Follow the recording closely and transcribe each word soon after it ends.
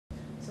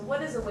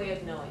what is a way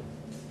of knowing?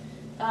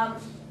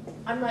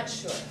 I'm not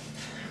sure.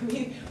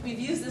 We've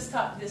used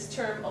this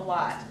term a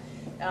lot,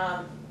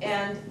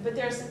 but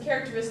there are some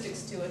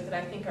characteristics to it that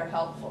I think are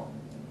helpful.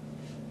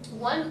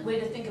 One way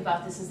to think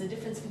about this is the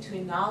difference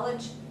between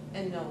knowledge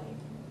and knowing,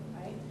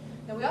 right?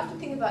 Now we often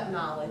think about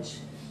knowledge.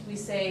 We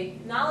say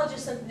knowledge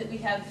is something that we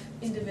have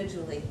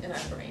individually in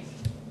our brain,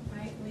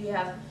 right?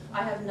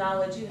 I have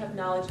knowledge, you have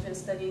knowledge, you've been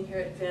studying here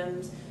at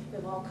VIMS, you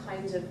have all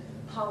kinds of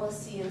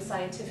policy and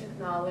scientific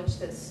knowledge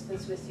that's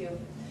with you.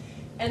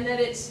 And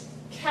that it's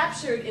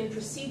captured in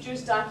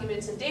procedures,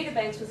 documents, and data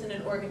banks within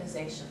an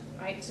organization,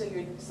 right? So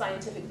your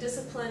scientific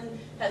discipline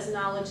has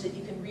knowledge that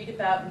you can read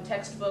about in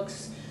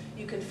textbooks,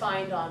 you can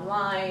find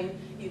online,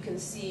 you can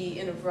see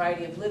in a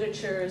variety of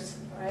literatures,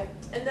 right?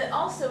 And that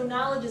also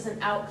knowledge is an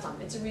outcome.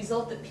 It's a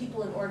result that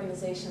people and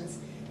organizations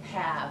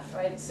have,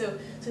 right? So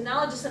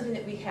knowledge is something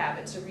that we have.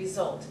 It's a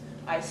result.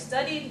 I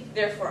studied,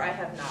 therefore I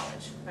have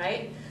knowledge,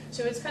 right?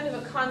 So it's kind of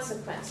a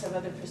consequence of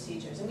other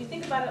procedures. And we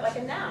think about it like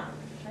a noun,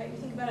 right? We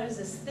think about it as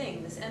this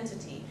thing, this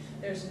entity.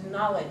 There's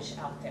knowledge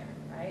out there,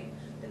 right?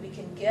 That we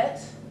can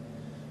get,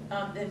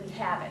 and we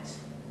have it,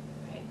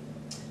 right?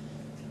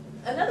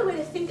 Another way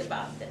to think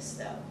about this,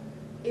 though,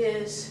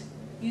 is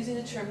using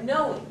the term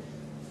knowing.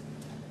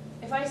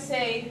 If I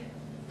say,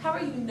 how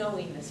are you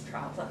knowing this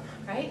problem,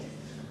 right?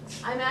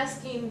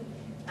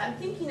 I'm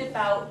thinking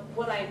about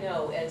what I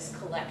know as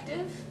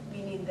collective,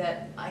 meaning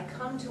that I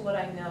come to what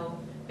I know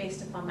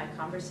based upon my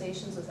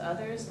conversations with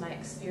others, my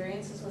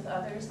experiences with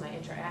others, my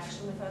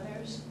interaction with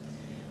others.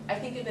 I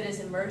think of it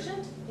as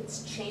emergent.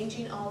 It's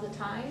changing all the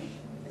time.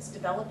 It's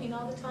developing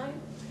all the time.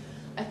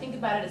 I think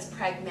about it as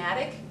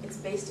pragmatic. It's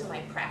based in my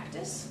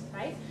practice,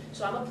 right?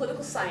 So I'm a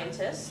political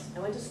scientist. I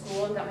went to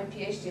school and got my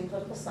PhD in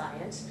political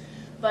science,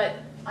 but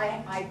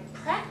I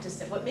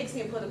practiced it. What makes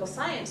me a political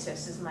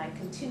scientist is my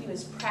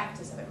continuous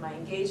practice of it, my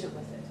engagement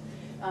with it.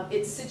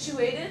 It's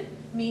situated,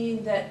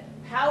 meaning that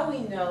how we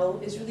know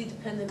is really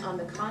dependent on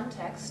the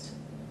context,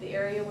 the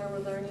area where we're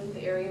learning,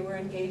 the area we're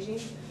engaging.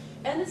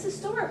 And it's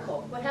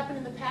historical. What happened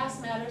in the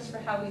past matters for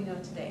how we know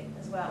today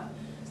as well.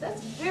 So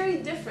that's very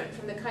different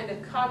from the kind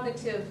of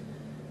cognitive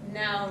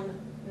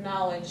noun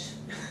knowledge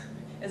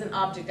as an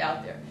object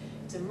out there.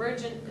 It's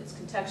emergent, it's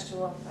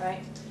contextual, all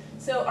right?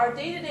 So our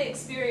day-to-day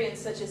experience,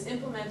 such as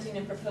implementing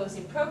and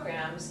proposing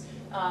programs,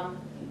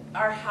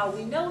 are how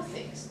we know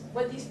things.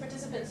 What these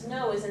participants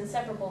know is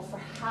inseparable for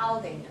how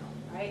they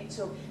know, right?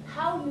 So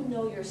how you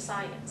know your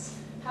science,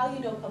 how you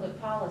know public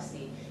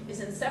policy is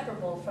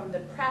inseparable from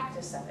the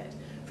practice of it,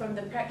 from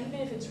the even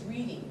if it's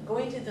reading,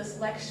 going to this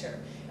lecture,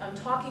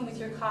 talking with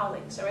your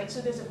colleagues, all right? So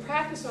there's a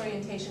practice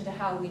orientation to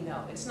how we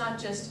know. It's not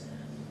just,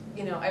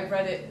 you know, I've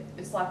read it,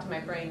 it's locked in my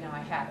brain, now I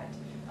have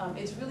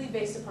it. It's really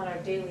based upon our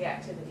daily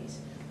activities.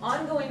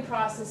 Ongoing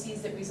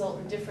processes that result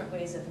in different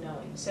ways of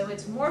knowing. So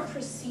it's more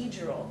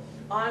procedural,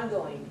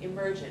 ongoing,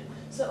 emergent.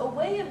 So a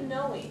way of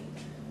knowing,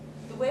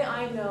 the way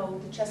I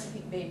know the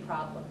Chesapeake Bay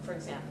problem, for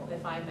example,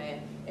 if I'm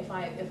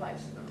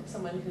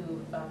someone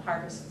who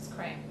harvests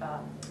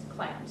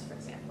clams, for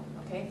example,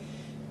 okay?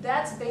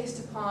 That's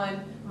based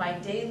upon my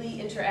daily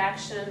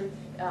interaction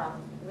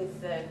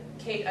with the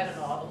I don't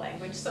know all the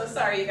language, so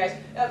sorry you guys.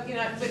 You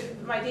know, with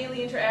my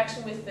daily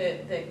interaction with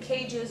the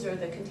cages or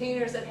the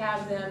containers that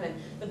have them, and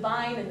the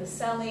buying and the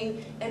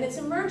selling, and it's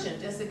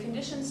emergent. As the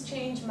conditions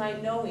change, my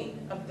knowing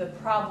of the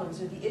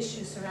problems or the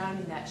issues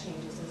surrounding that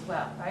changes as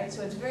well, right?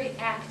 So it's very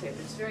active,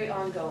 it's very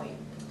ongoing.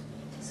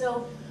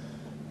 So,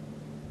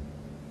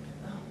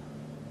 I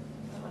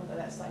don't want to go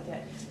that slide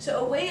yet. So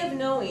a way of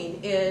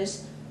knowing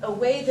is a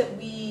way that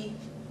we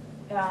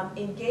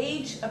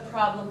engage a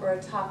problem or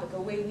a topic,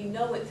 a way we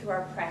know it through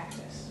our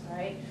practice,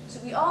 right? So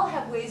we all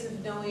have ways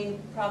of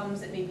knowing problems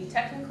that may be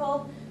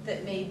technical,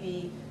 that may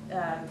be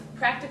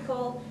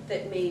practical,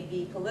 that may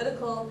be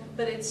political,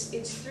 but it's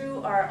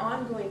through our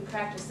ongoing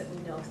practice that we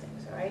know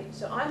things, all right?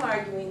 So I'm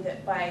arguing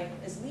that by,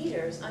 as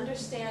leaders,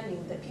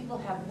 understanding that people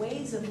have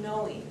ways of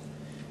knowing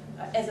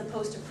as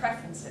opposed to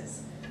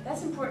preferences,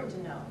 that's important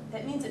to know.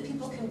 That means that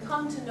people can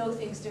come to know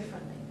things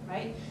differently,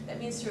 right? That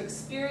means through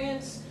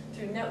experience,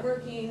 through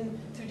networking,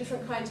 through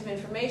different kinds of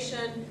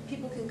information,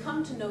 people can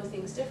come to know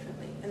things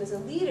differently. And as a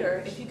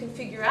leader, if you can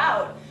figure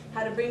out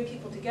how to bring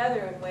people together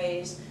in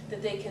ways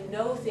that they can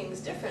know things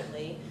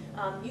differently,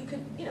 you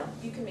can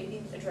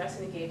maybe address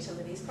and engage some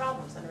of these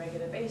problems on a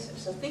regular basis.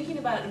 So thinking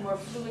about it in a more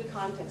fluid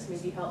context may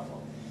be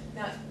helpful.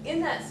 Now, in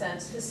that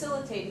sense,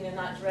 facilitating and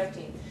not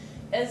directing.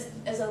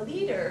 As a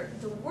leader,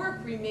 the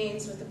work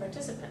remains with the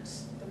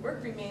participants. The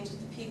work remains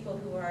with the people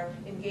who are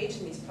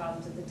engaged in these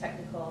problems at the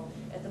technical,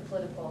 at the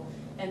political,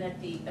 and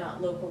at the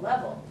local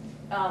level.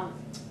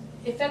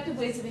 Effective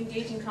ways of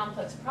engaging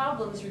complex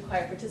problems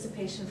require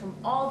participation from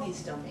all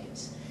these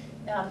domains.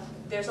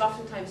 There's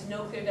oftentimes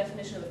no clear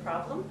definition of the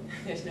problem.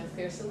 There's no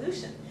clear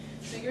solution.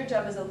 So your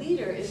job as a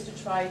leader is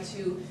to try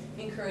to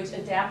encourage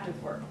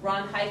adaptive work.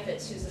 Ron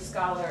Heifetz, who's a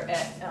scholar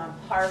at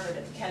Harvard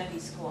at the Kennedy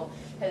School,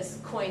 has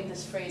coined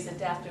this phrase,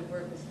 adaptive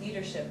work with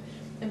leadership.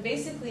 And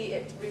basically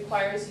it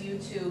requires you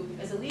to,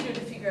 as a leader,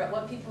 to figure out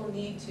what people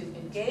need to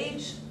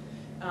engage,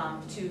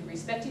 to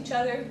respect each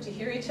other, to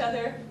hear each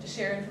other, to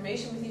share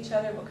information with each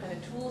other, what kind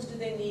of tools do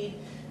they need.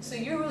 So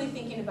you're really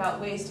thinking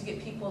about ways to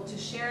get people to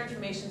share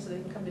information so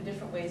they can come to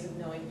different ways of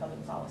knowing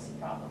public policy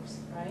problems,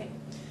 right?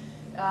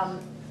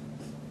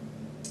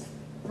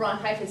 Ron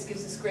Heifetz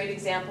gives this great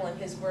example in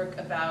his work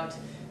about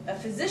a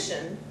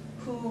physician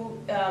who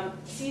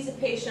sees a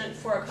patient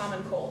for a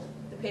common cold.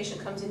 The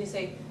patient comes in, you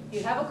say,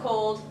 you have a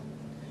cold,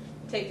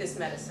 take this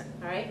medicine,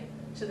 all right?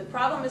 So the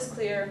problem is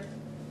clear,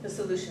 the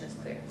solution is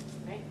clear,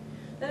 right?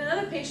 Then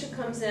another patient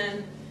comes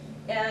in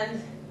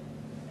and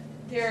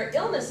their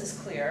illness is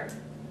clear,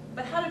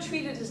 but how to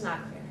treat it is not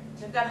clear.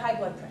 They've got high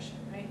blood pressure,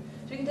 right?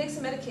 So you can take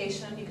some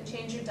medication, you can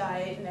change your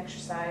diet and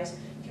exercise,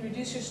 you can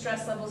reduce your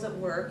stress levels at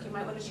work, you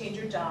might want to change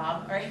your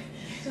job, right?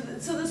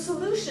 So the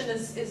solution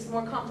is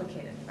more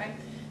complicated, right?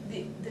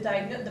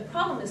 The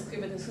problem is clear,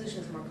 but the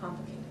solution is more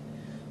complicated.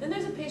 Then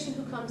there's a patient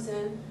who comes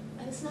in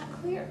and it's not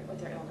clear what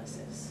their illness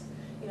is.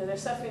 You know, they're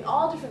suffering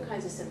all different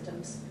kinds of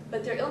symptoms,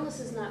 but their illness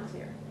is not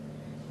clear.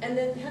 And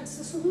then hence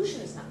the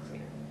solution is not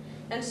clear.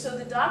 And so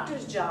the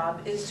doctor's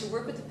job is to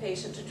work with the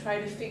patient to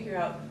try to figure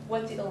out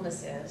what the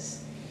illness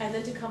is, and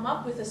then to come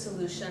up with a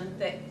solution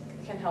that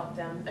can help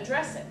them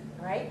address it,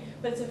 all right?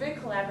 But it's a very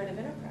collaborative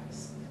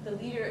enterprise.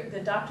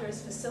 The doctor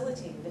is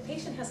facilitating. The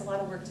patient has a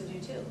lot of work to do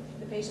too.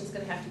 The patient's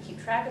going to have to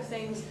keep track of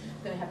things,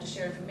 going to have to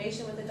share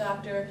information with the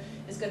doctor,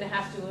 is going to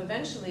have to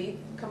eventually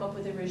come up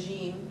with a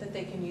regime that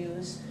they can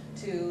use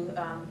to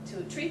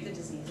treat the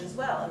disease as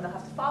well, and they'll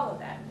have to follow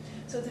that.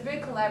 So it's a very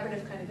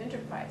collaborative kind of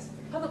enterprise.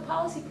 Public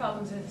policy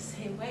problems are the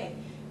same way.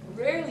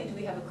 Rarely do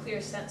we have a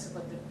clear sense of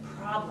what the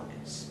problem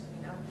is.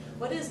 You know,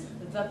 what is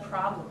the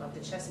problem of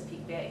the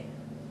Chesapeake Bay?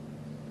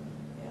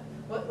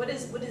 Yeah. What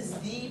is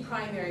the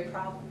primary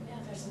problem? Yeah,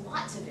 there's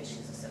lots of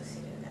issues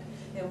associated with that.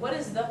 You know, what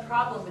is the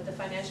problem with the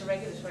financial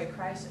regulatory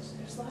crisis?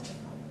 There's lots of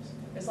problems.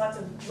 There's lots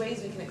of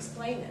ways we can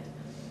explain it,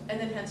 and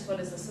then hence what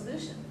is the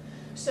solution?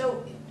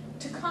 So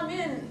to come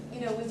in,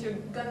 you know, with your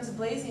guns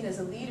blazing as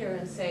a leader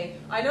and say,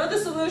 I know the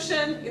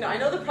solution, you know, I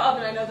know the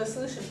problem, I know the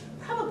solution.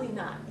 Probably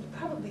not. You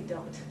probably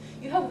don't.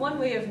 You have one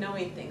way of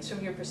knowing things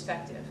from your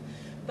perspective.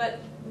 But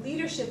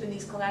leadership in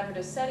these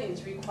collaborative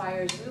settings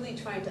requires really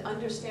trying to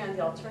understand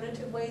the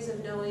alternative ways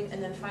of knowing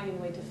and then finding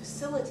a way to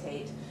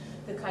facilitate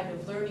the kind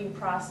of learning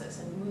process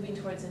and moving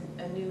towards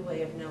a new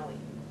way of knowing.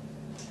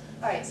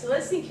 All right, so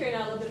let's think here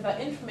now a little bit about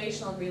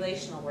informational and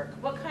relational work.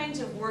 What kinds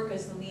of work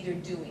is the leader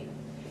doing?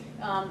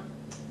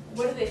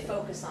 What do they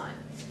focus on?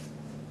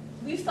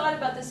 We've thought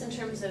about this in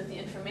terms of the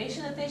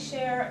information that they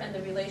share and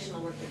the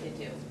relational work that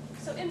they do.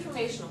 So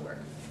informational work.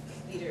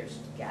 Leaders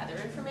gather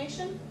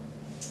information,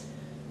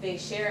 they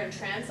share and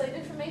translate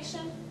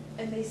information,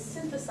 and they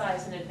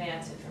synthesize and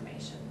advance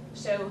information.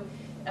 So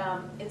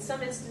in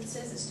some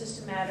instances, it's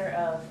just a matter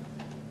of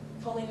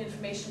pulling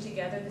information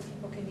together that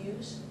people can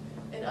use.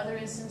 In other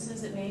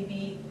instances, it may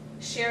be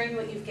sharing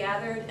what you've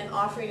gathered and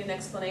offering an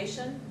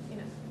explanation. You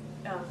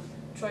know,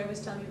 Troy was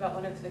telling me about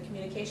one of the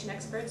communication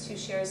experts who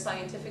shares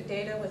scientific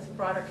data with the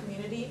broader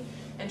community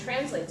and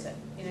translates it.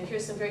 You know,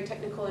 here's some very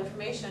technical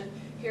information.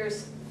 Here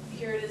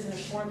it is in a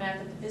format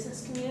that the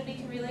business community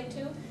can relate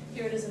to.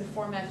 Here it is in a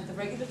format that the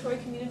regulatory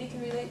community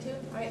can relate to,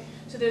 right?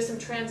 So there's some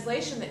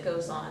translation that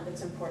goes on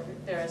that's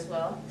important there as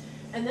well.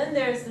 And then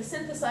there's the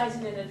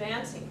synthesizing and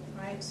advancing,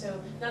 right? So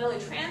not only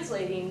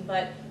translating,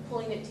 but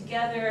pulling it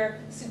together,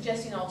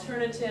 suggesting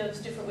alternatives,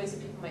 different ways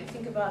that people might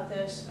think about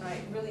this,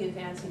 right? Really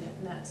advancing it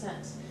in that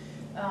sense.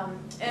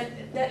 And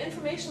that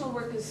informational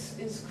work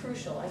is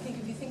crucial. I think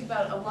if you think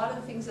about a lot of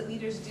the things that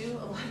leaders do,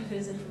 a lot of it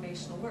is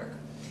informational work.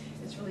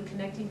 It's really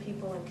connecting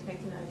people and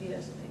connecting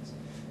ideas and things.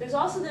 There's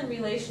also then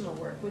relational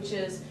work, which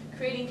is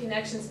creating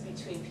connections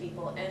between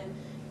people.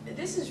 And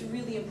this is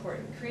really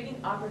important, creating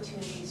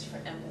opportunities for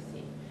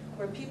empathy,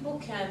 where people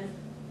can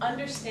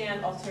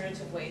understand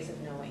alternative ways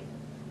of knowing.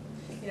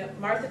 You know,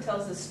 Martha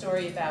tells this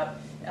story about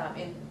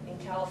in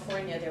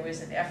California, there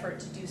was an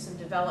effort to do some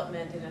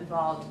development. It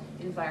involved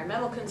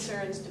environmental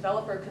concerns,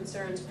 developer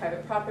concerns,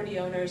 private property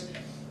owners,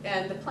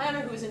 and the planner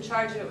who was in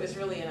charge of it was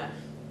really in a,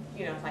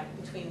 you know,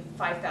 like between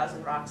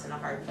 5,000 rocks and a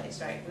hard place,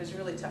 right? It was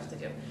really tough to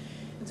do.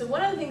 And so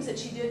one of the things that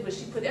she did was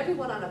she put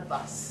everyone on a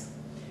bus,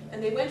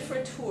 and they went for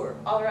a tour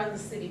all around the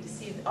city to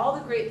see all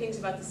the great things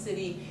about the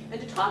city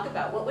and to talk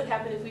about what would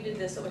happen if we did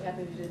this, what would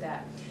happen if we did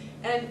that.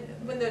 And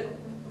when the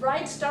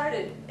ride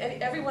started,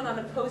 everyone on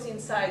opposing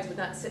sides would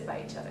not sit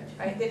by each other,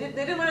 right? They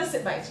didn't want to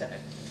sit by each other.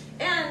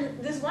 And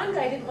this one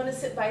guy didn't want to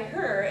sit by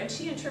her, and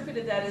she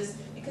interpreted that as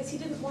because he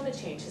didn't want to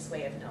change his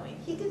way of knowing.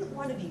 He didn't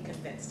want to be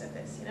convinced of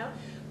this, you know?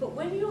 But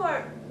when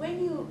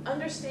you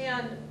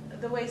understand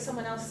the way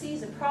someone else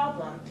sees a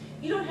problem,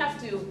 you don't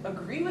have to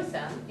agree with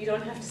them. You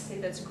don't have to say,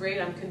 that's great,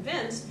 I'm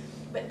convinced.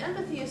 But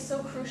empathy is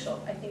so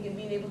crucial, I think, in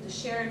being able to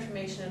share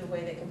information in a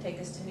way that can take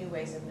us to new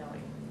ways of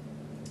knowing.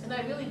 And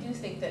I really do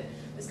think that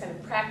this kind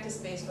of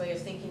practice-based way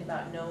of thinking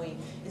about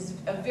knowing is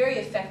a very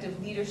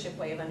effective leadership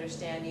way of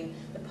understanding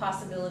the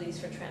possibilities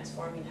for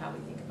transforming how we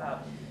think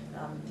about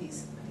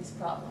these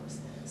problems.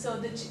 So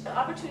the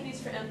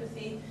opportunities for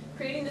empathy,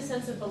 creating the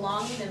sense of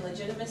belonging and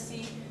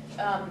legitimacy,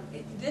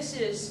 this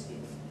is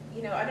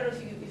you know, I don't know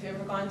if you've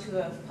ever gone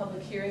to a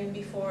public hearing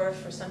before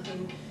for something,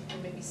 you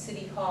know, maybe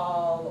city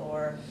hall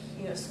or,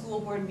 you know, school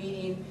board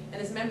meeting,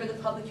 and as a member of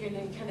the public, you're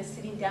kind of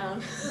sitting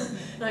down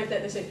like that,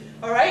 and they say,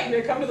 all right, and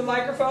they come to the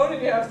microphone,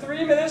 and you have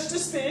 3 minutes to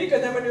speak,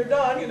 and then when you're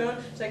done, you know,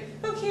 it's like,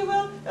 okay,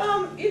 well,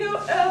 you know,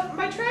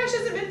 my trash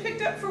hasn't been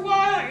picked up for a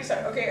while, and you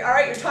say, okay, all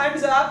right, your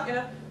time's up, you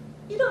know.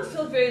 You don't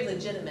feel very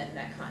legitimate in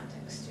that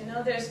context, you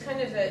know. There's kind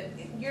of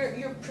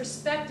your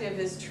perspective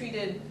is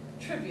treated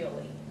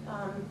trivially.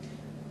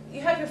 You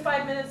have your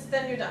 5 minutes,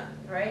 then you're done,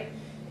 right?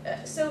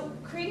 So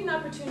creating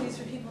opportunities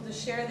for people to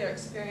share their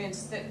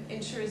experience that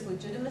ensures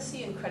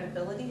legitimacy and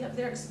credibility of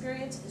their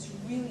experience is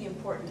really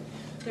important.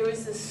 There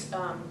was this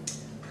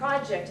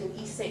project in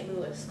East St.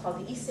 Louis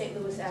called the East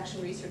St. Louis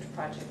Action Research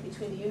Project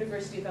between the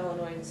University of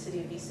Illinois and the city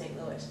of East St.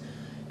 Louis.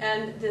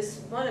 And this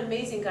one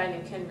amazing guy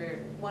named Ken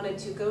Reardon wanted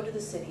to go to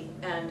the city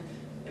and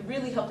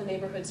really help the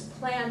neighborhoods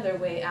plan their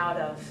way out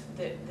of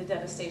the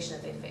devastation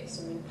that they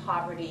faced. I mean,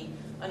 poverty,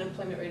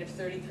 unemployment rate of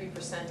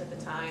 33% at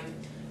the time,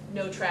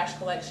 no trash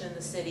collection in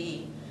the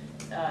city,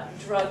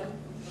 drug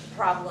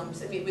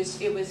problems. I mean,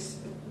 it was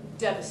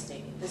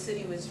devastating. The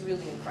city was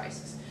really in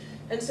crisis.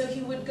 And so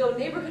he would go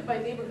neighborhood by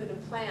neighborhood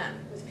and plan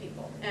with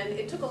people. And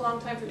it took a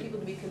long time for people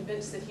to be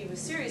convinced that he was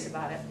serious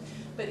about it.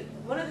 But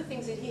one of the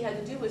things that he had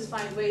to do was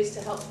find ways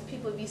to help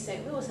people of East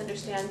St. Louis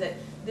understand that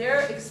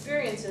their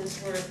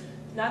experiences were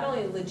not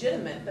only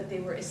legitimate, but they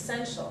were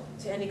essential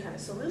to any kind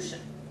of solution.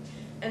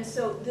 And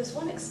so this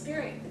one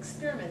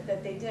experiment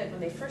that they did when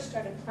they first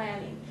started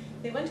planning,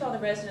 they went to all the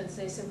residents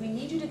and they said, we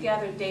need you to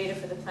gather data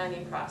for the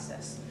planning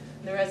process.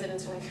 And the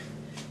residents were like,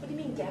 what do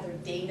you mean gather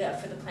data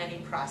for the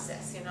planning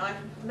process? You know,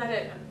 I'm not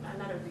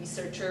a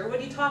researcher. What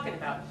are you talking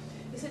about?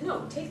 He said,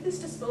 no, take this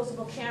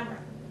disposable camera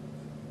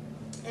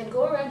and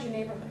go around your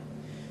neighborhood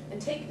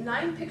and take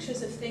 9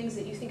 pictures of things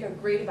that you think are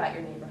great about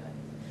your neighborhood.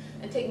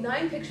 And take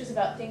 9 pictures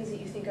about things that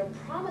you think are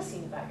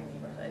promising about your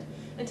neighborhood.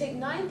 And take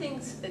 9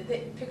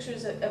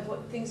 pictures of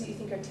what things that you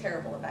think are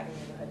terrible about your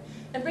neighborhood.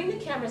 And bring the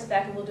cameras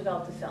back and we'll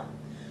develop the film.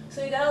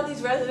 So you got all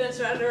these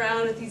residents running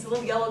around with these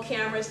little yellow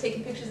cameras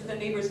taking pictures of their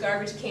neighbor's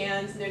garbage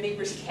cans and their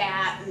neighbor's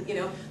cat and, you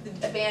know,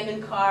 the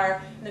abandoned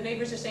car. And the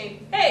neighbors are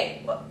saying,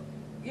 hey, well,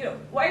 you know,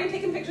 why are you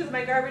taking pictures of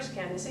my garbage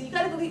can? And they say, you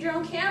got to go get your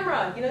own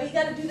camera. You know, you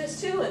got to do this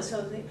too. And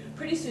so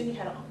pretty soon you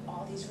had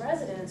all these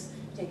residents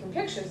taking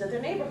pictures of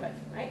their neighborhood,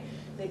 right?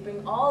 They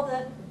bring all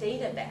the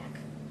data back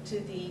to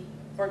the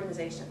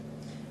organization.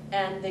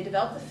 And they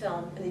develop the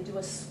film, and they do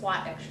a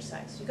SWOT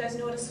exercise. You guys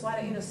know what a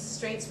SWOT, you know,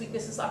 strengths,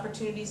 weaknesses,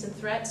 opportunities, and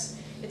threats?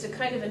 It's a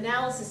kind of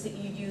analysis that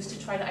you use to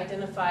try to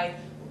identify,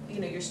 you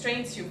know, your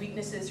strengths, your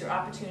weaknesses, your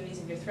opportunities,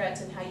 and your threats,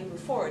 and how you move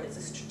forward. It's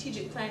a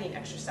strategic planning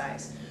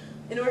exercise.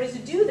 In order to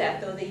do that,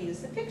 though, they use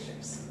the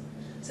pictures.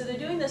 So they're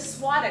doing this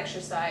SWOT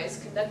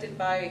exercise conducted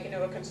by, you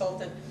know, a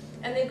consultant,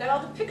 and they've got all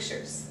the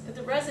pictures that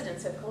the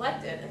residents have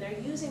collected, and they're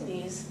using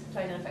these to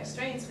identify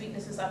strengths,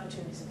 weaknesses,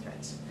 opportunities, and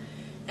threats.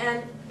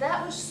 And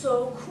that was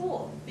so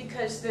cool,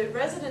 because the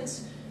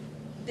residents,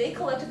 they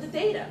collected the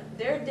data.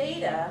 Their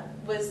data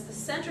was the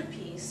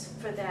centerpiece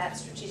for that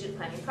strategic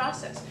planning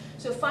process.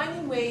 So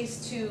finding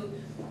ways to,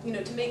 you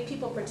know, to make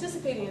people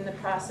participating in the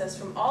process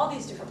from all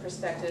these different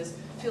perspectives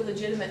feel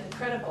legitimate and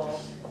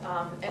credible,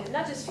 and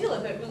not just feel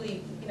it, but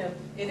really, you know,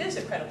 it is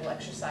a credible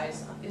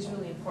exercise, is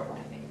really important,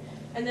 I think.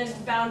 And then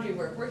boundary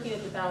work, working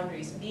at the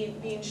boundaries,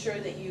 being sure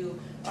that you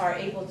are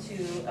able to,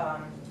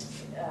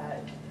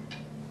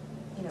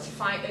 you know,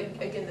 find,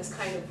 again, this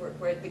kind of work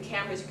where the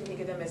cameras, you can think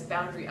of them as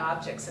boundary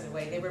objects in a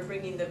way. They were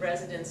bringing the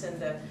residents and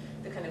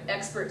the kind of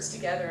experts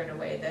together in a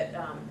way that,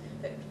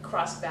 that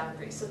crossed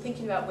boundaries. So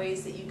thinking about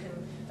ways that you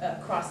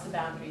can cross the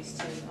boundaries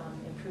to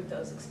improve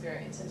those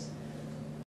experiences.